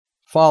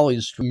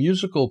Follies, a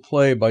musical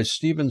play by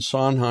Stephen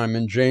Sondheim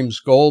and James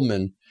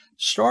Goldman,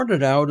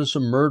 started out as a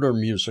murder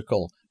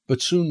musical,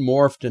 but soon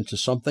morphed into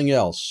something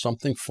else,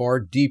 something far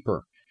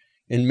deeper.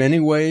 In many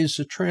ways,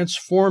 it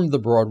transformed the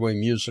Broadway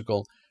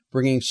musical,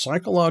 bringing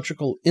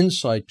psychological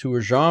insight to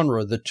a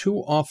genre that too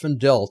often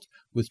dealt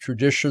with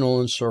traditional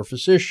and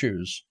surface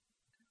issues.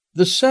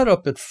 The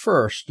setup at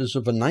first is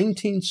of a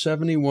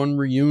 1971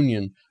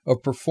 reunion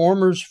of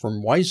performers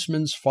from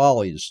Weissman's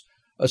Follies,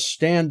 a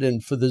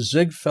stand-in for the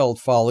Ziegfeld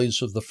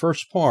Follies of the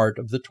first part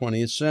of the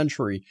 20th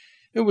century.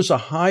 It was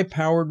a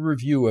high-powered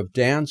review of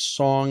dance,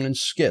 song, and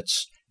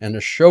skits, and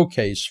a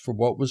showcase for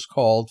what was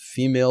called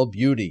female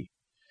beauty.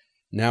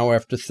 Now,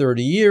 after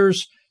 30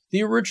 years,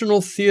 the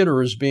original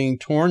theater is being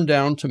torn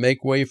down to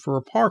make way for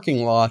a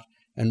parking lot,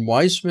 and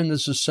Weissman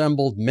has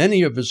assembled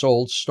many of his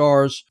old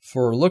stars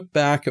for a look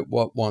back at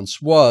what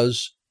once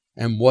was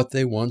and what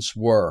they once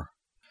were.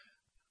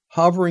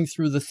 Hovering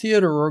through the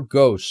theater are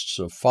ghosts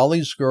of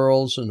Follies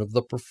girls and of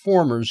the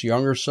performers'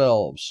 younger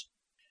selves.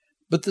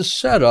 But the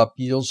setup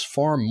yields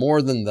far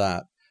more than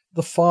that,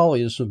 the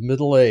follies of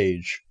middle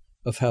age,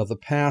 of how the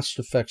past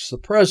affects the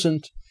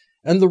present,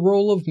 and the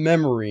role of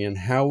memory in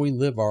how we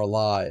live our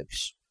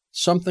lives.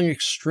 Something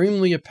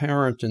extremely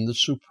apparent in the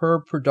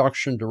superb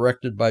production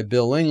directed by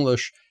Bill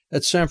English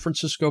at San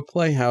Francisco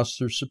Playhouse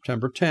through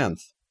September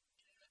 10th.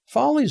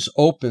 Follies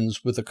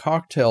opens with a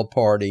cocktail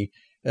party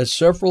as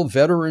several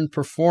veteran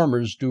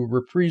performers do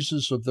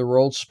reprises of their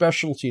old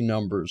specialty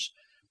numbers,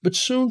 but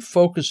soon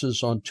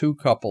focuses on two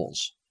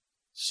couples.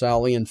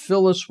 Sally and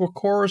Phyllis were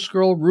chorus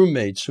girl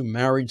roommates who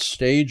married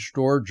stage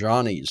door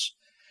Johnnies.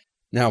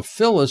 Now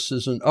Phyllis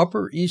is an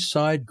Upper East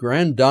Side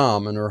grande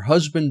dame and her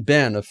husband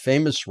Ben, a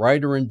famous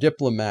writer and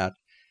diplomat,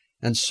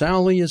 and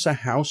Sally is a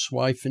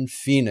housewife in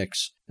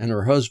Phoenix and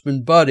her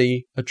husband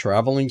Buddy, a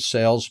traveling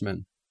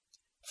salesman.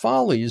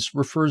 Follies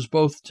refers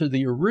both to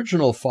the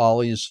original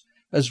Follies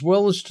as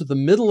well as to the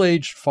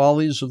middle-aged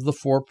follies of the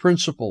four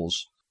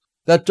principals.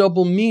 That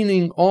double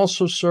meaning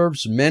also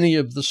serves many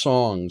of the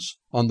songs.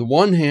 On the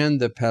one hand,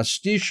 they're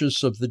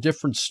pastiches of the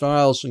different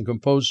styles and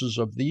composers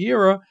of the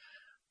era,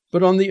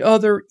 but on the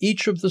other,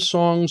 each of the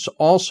songs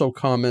also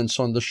comments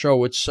on the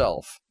show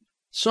itself.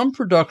 Some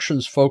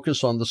productions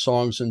focus on the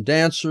songs and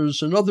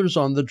dancers, and others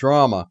on the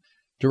drama.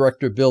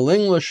 Director Bill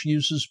English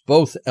uses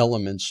both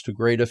elements to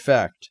great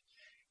effect.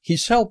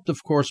 He's helped,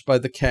 of course, by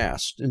the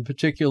cast, in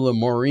particular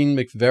Maureen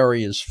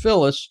McVeary as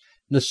Phyllis,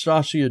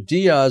 Nastasia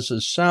Diaz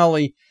as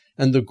Sally,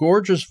 and the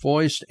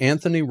gorgeous-voiced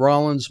Anthony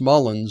Rollins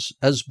Mullins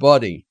as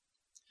Buddy.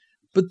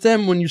 But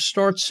then when you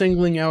start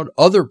singling out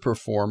other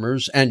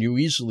performers, and you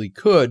easily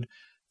could,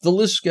 the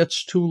list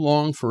gets too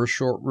long for a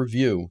short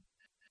review.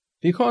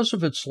 Because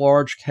of its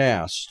large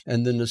cast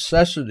and the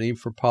necessity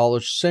for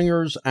polished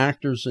singers,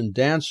 actors, and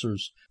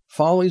dancers,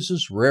 Follies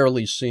is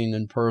rarely seen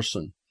in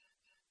person.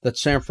 That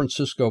San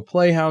Francisco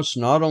Playhouse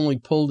not only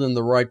pulled in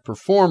the right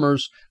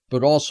performers,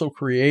 but also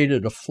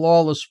created a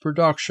flawless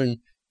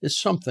production is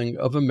something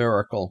of a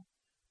miracle.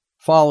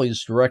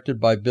 Follies, directed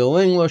by Bill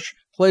English,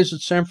 plays at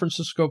San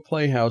Francisco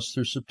Playhouse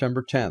through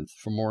September 10th.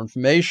 For more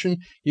information,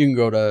 you can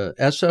go to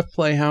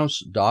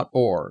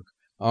sfplayhouse.org.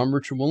 I'm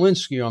Richard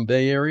Walensky on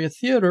Bay Area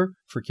Theater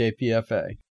for KPFA.